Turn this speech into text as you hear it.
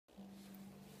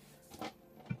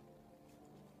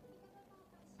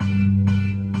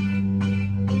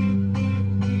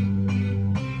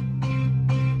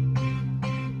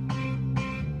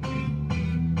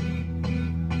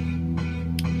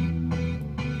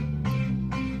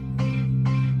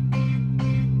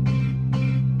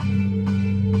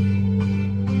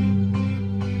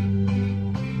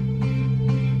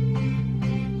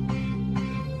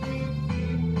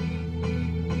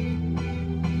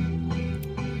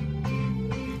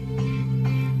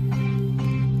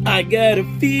I got a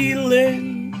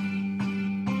feeling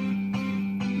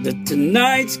that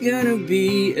tonight's gonna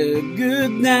be a good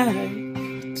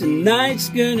night. Tonight's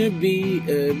gonna be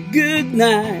a good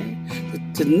night.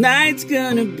 Tonight's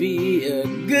gonna be a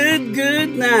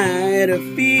good night. A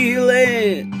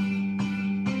feeling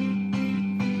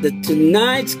that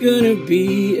tonight's gonna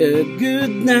be a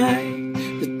good night.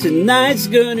 That tonight's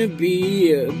gonna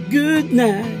be a good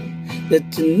night. That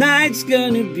tonight's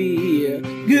gonna be a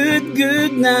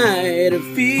good night. A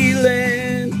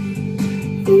feeling,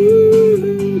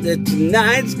 ooh, that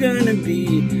tonight's gonna be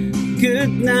a good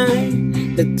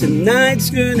night. That tonight's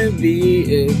gonna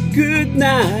be a good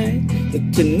night.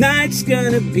 That tonight's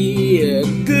gonna be a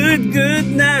good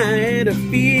night. A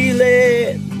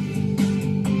feeling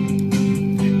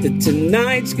that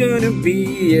tonight's gonna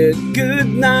be a good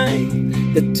night.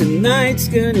 That tonight's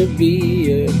gonna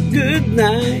be a good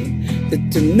night. That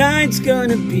tonight's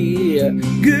gonna be a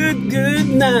good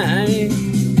night.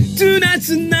 Tonight's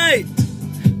the night,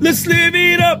 let's live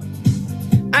it up.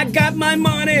 I got my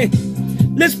money,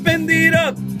 let's spend it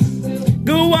up.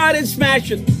 Go out and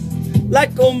smash it,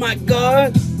 like oh my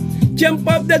God. Jump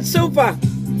off that sofa,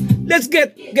 let's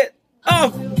get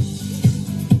off.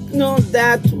 Know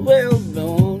that well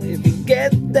known. If you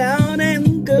get down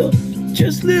and go,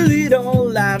 just lose it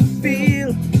all. I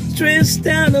feel stressed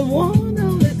out, I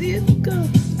wanna let it go.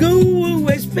 Go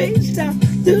away, spaced out,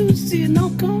 losing no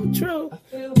control.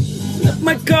 Look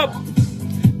my cup,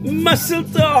 muscle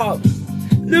top.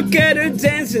 Look at her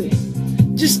dancing,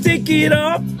 just take it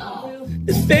off.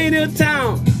 Let's paint her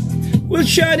town, we'll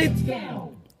shut it.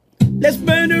 Let's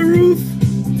burn the roof,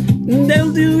 and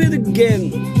they'll do it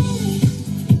again.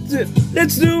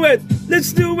 Let's do it,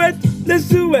 let's do it, let's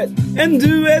do it, and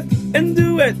do it, and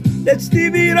do it. Let's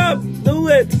live it up, do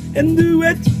it, and do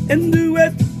it, and do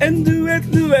it, and do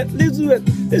it, do it. Let's do it,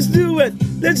 let's do it,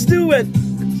 let's do it.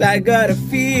 'Cause I got a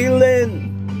feeling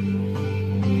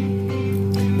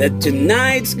that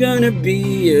tonight's gonna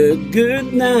be a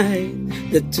good night.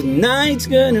 That tonight's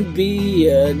gonna be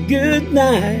a good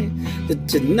night. That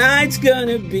tonight's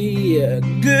gonna be a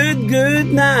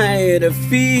good night. A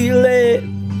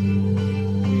feeling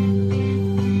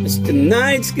that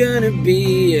tonight's gonna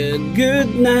be a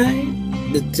good night.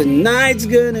 That tonight's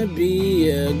gonna be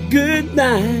a good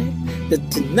night.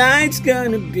 That tonight's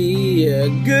gonna be a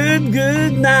good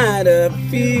night. A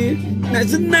feel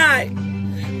that's a night.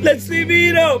 Let's live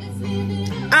it up.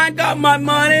 I got my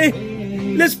money,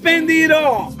 let's spend it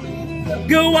all.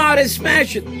 Go out and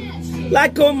smash it,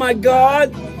 like oh my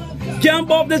God.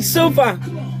 Jump off that sofa,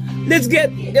 let's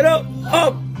get up.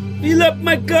 Fill up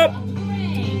my cup,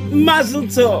 muzzle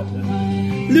top.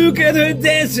 Look at her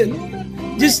dancing,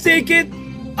 just take it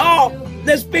off.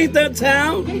 Let's paint the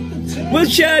town, we'll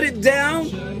shut it down.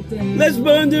 Let's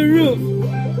burn the roof,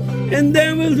 and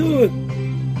then we'll do it.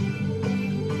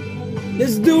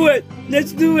 Let's do it,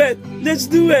 let's do it, let's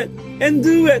do it, and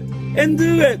do it, and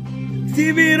do it.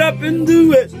 Give it up and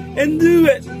do it, and do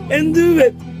it, and do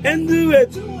it, and do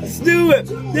it. Let's do it,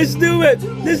 let's do it,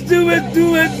 let's do it,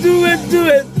 do it, do it, do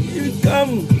it. Here we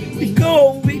come, we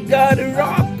go, we gotta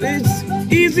rock. It's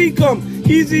easy come,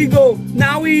 easy go.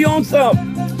 Now we on top.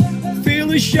 Feel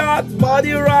the shot,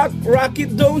 body rock, rock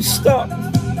it, don't stop.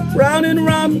 Round and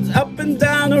round, up and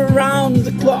down, around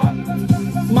the clock.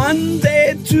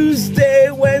 Monday, Tuesday,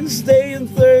 Wednesday and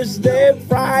Thursday,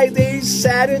 Friday,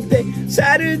 Saturday,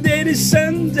 Saturday to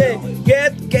Sunday.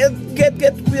 Get,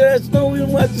 there's no one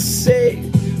what to say.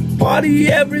 Party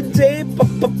every day,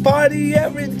 party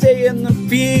every day, and the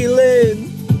feeling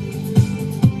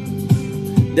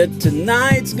that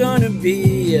tonight's gonna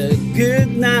be a good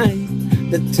night.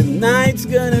 That tonight's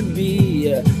gonna be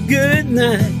a good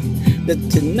night. That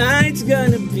tonight's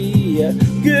gonna be a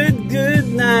good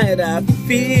night. I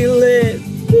feel it.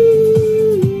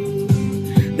 Ooh.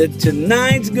 That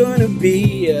tonight's gonna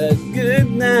be a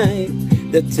good night.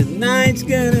 That tonight's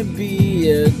gonna be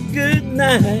a good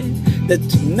night. That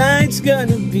tonight's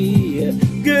gonna be a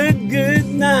good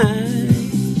night.